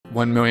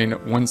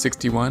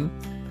1,161,000.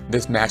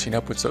 This matching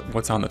up with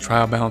what's on the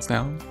trial balance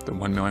now, the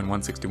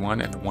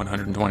 1,161,000 and the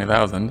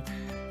 120,000.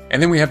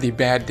 And then we have the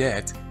bad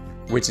debt,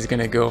 which is going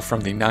to go from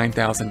the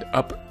 9,000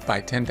 up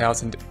by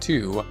 10,000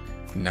 to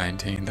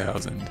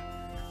 19,000.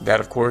 That,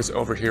 of course,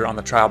 over here on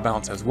the trial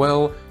balance as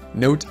well.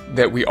 Note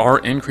that we are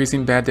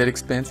increasing bad debt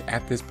expense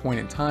at this point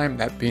in time,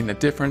 that being the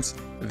difference,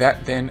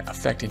 that then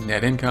affecting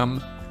net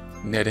income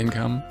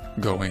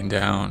going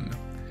down.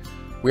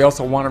 We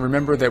also want to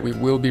remember that we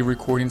will be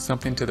recording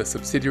something to the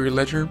subsidiary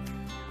ledger.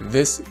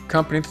 This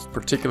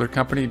particular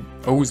company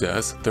owes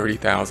us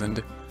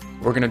 30,000.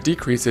 We're going to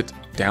decrease it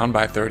down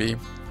by 30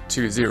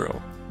 to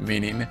 0,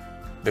 meaning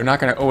they're not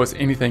going to owe us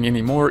anything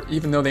anymore.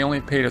 Even though they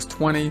only paid us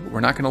 20, we're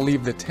not going to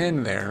leave the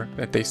 10 there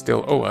that they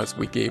still owe us.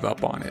 We gave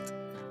up on it,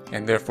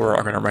 and therefore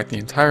are going to write the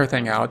entire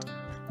thing out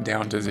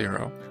down to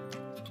 0.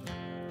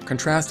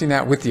 Contrasting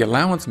that with the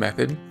allowance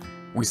method,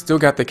 we still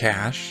got the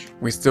cash,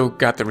 we still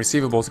got the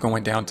receivables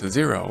going down to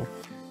 0,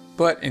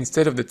 but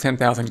instead of the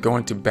 10,000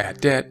 going to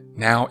bad debt,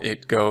 now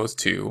it goes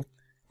to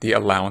the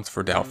allowance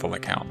for doubtful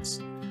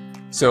accounts.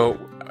 So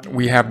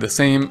we have the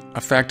same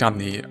effect on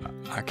the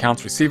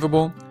accounts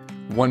receivable,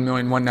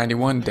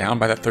 1,191,000 down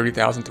by the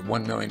 30,000 to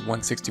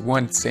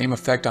 1,161,000. Same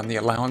effect on the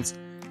allowance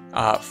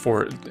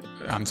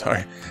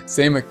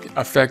same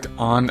effect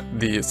on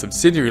the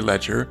subsidiary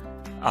ledger,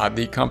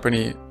 the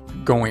company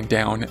going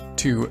down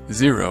to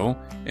 0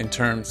 in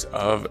terms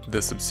of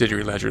the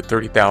subsidiary ledger,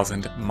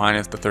 30,000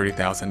 minus the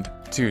 30,000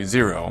 to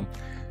 0.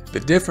 The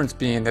difference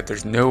being that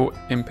there's no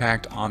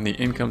impact on the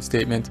income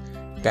statement,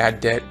 bad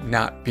debt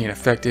not being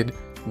affected,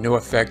 no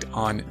effect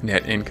on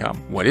net income.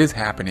 What is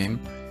happening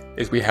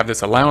is we have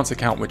this allowance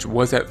account, which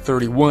was at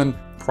 31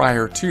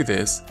 prior to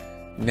this,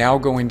 now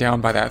going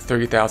down by that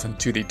 30,000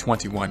 to the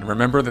 21.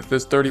 Remember that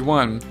this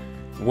 31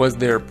 was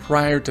there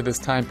prior to this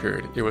time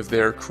period. It was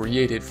there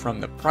created from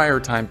the prior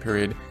time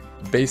period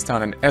based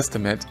on an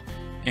estimate,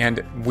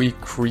 and we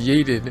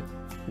created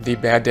the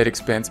bad debt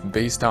expense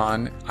based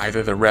on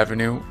either the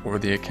revenue or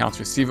the accounts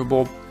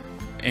receivable,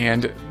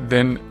 and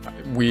then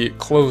we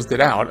closed it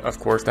out. Of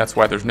course, that's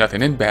why there's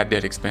nothing in bad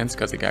debt expense,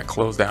 because it got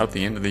closed out at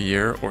the end of the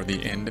year or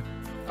the end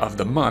of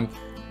the month,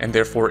 and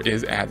therefore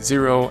is at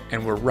 0,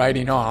 and we're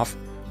writing off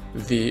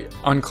the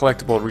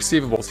uncollectible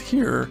receivables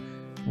here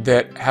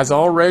that has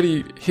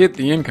already hit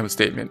the income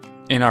statement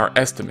in our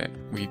estimate.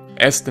 We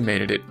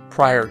estimated it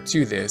prior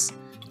to this,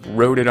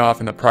 wrote it off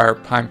in the prior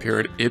time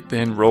period. It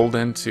then rolled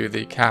into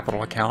the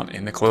capital account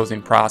in the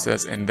closing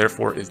process, and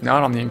therefore is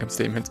not on the income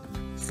statement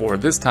for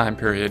this time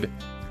period,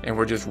 and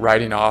we're just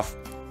writing off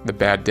the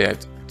bad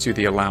debt to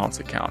the allowance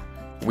account.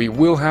 We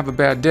will have a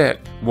bad debt,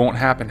 won't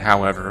happen,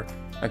 however,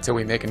 until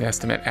we make an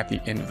estimate at the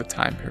end of the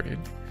time period.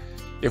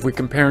 If we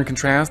compare and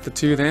contrast the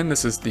two, then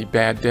this is the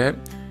bad debt,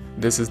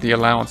 this is the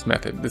allowance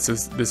method. This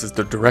is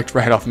the direct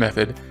write-off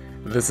method,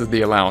 this is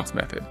the allowance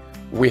method.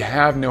 We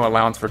have no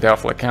allowance for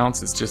doubtful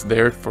accounts, it's just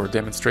there for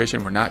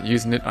demonstration. We're not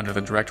using it under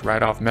the direct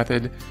write-off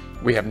method.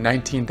 We have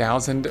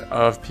 19,000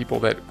 of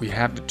people that we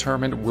have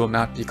determined will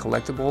not be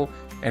collectible,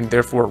 and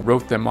therefore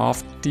wrote them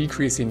off,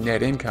 decreasing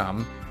net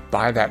income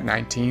by that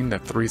 19, the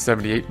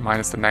 378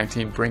 minus the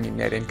 19, bringing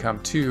net income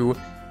to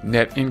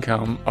net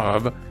income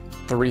of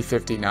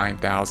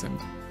 359,000.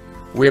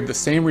 We have the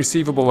same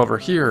receivable over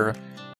here,